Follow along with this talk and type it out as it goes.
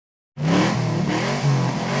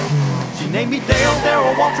named me Dale,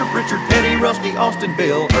 Darrell, Walter, Pritchard, Petty, Rusty, Austin,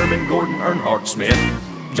 Bill, Irvin, Gordon, Earnhardt, Smith,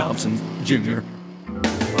 Johnson, Jr.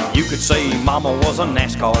 You could say Mama was a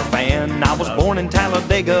NASCAR fan. I was born in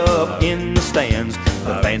Talladega up in the stands.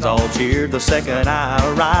 The fans all cheered the second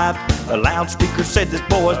I arrived. The loudspeaker said this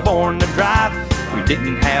boy's born to drive. We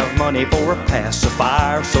didn't have money for a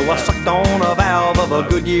pacifier, so I sucked on a valve of a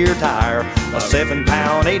Goodyear tire. A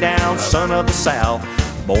 7-pound, 8-ounce son of the South,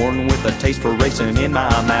 born with a taste for racing in my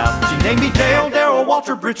mouth. She named me Dale, Darrell,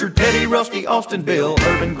 Walter, Pritchard, Petty, Rusty, Austin, Bill,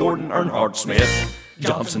 Irvin, Gordon, Earnhardt, Smith,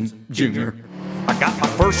 Johnson, Jr. I got my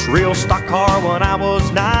first real stock car when I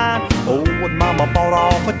was 9. Oh, when Mama bought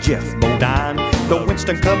off a Jeff Bodine. The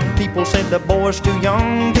Winston Cup people said the boy's too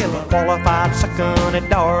young till he qualified second at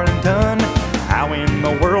Darlington. How in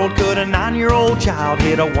the world could a 9-year-old child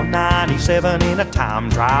hit a 197 in a time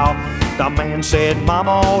trial? The man said, Mama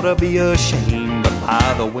ought to be ashamed. But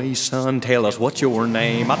by the way, son, tell us what's your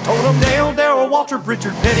name. I told him Dale, Darrell, Walter,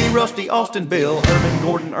 Pritchard, Petty, Rusty, Austin, Bill, Irvin,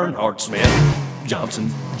 Gordon, Earnhardt, Smith,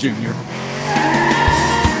 Johnson, Jr.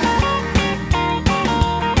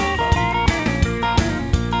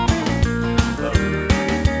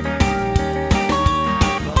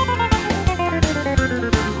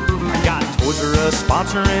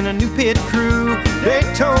 Sponsor and a new pit crew.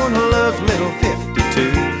 Daytona loves little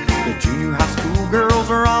 52. The junior high school girls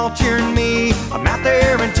are all cheering me. I'm out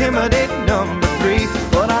there intimidating number 3.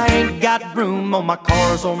 But I ain't got room on my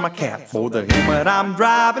cars or my cap for the helmet I'm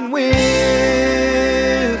driving with.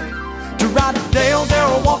 To ride a Dale,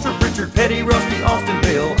 Darrell, Walter, Pritchard, Petty, Rusty, Austin,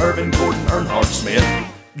 Bill, Irvin, Gordon, Earnhardt, Smith,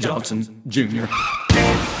 Johnson, Jr.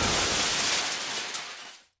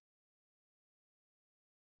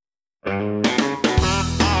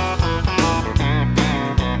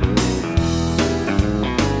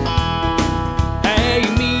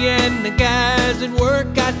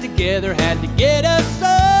 Together had to get us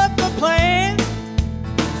up a plan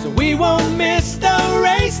so we won't miss the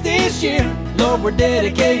race this year. Lord, we're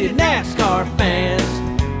dedicated NASCAR fans.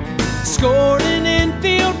 Scored an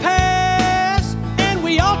infield pass and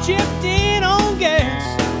we all chipped in on gas.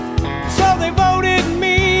 So they voted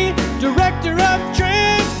me Director of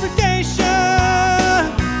Transportation.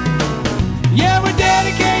 Yeah, we're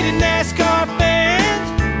dedicated NASCAR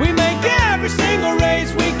fans. We make every single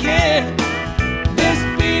race we can.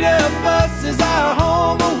 Up bus is our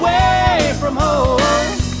home away from home.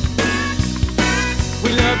 We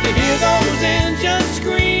love to hear those engines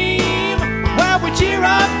scream while we cheer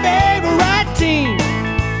our favorite team.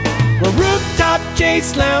 We're Rooftop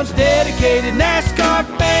Chase Lounge dedicated NASCAR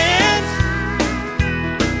fans.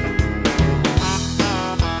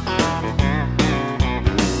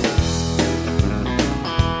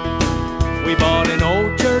 We bought an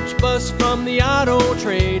old church bus from the auto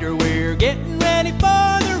trader. We're getting ready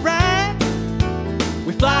for the ride.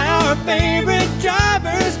 We fly our favorite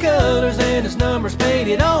driver's colors and his numbers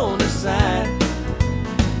painted on the side.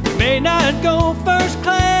 We may not go first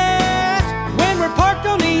class when we're parked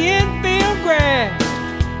on the infield grass.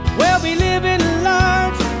 We'll be living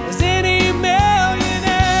large as any millionaires.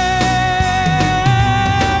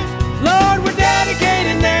 Lord, we're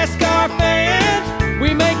dedicated NASCAR fans.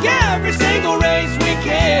 We make every single race we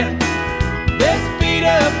can. This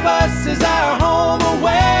beat-up bus is our home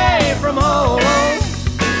away from home.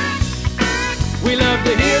 We love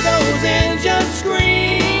to hear those engines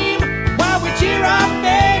scream while we cheer our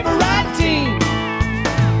favorite team.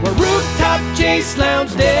 We're Rooftop Chase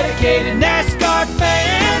Lounge dedicated NASCAR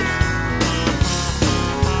fans.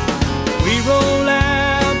 We roll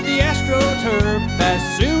out the AstroTurf as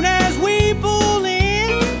soon as we pull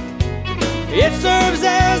in. It serves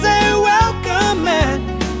as a welcome mat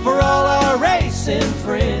for all our racing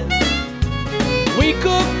friends. We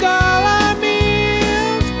cook all our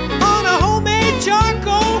meals on a homemade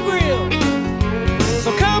charcoal grill.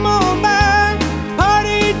 So come on by,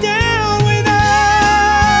 party down with us.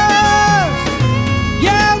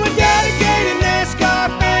 Yeah, we're dedicated NASCAR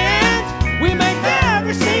fans. We make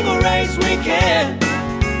every single race we can.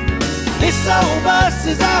 This old bus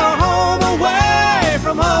is our home away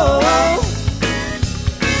from home.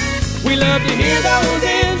 We love to hear those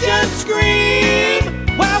engines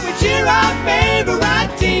scream while we cheer our favorite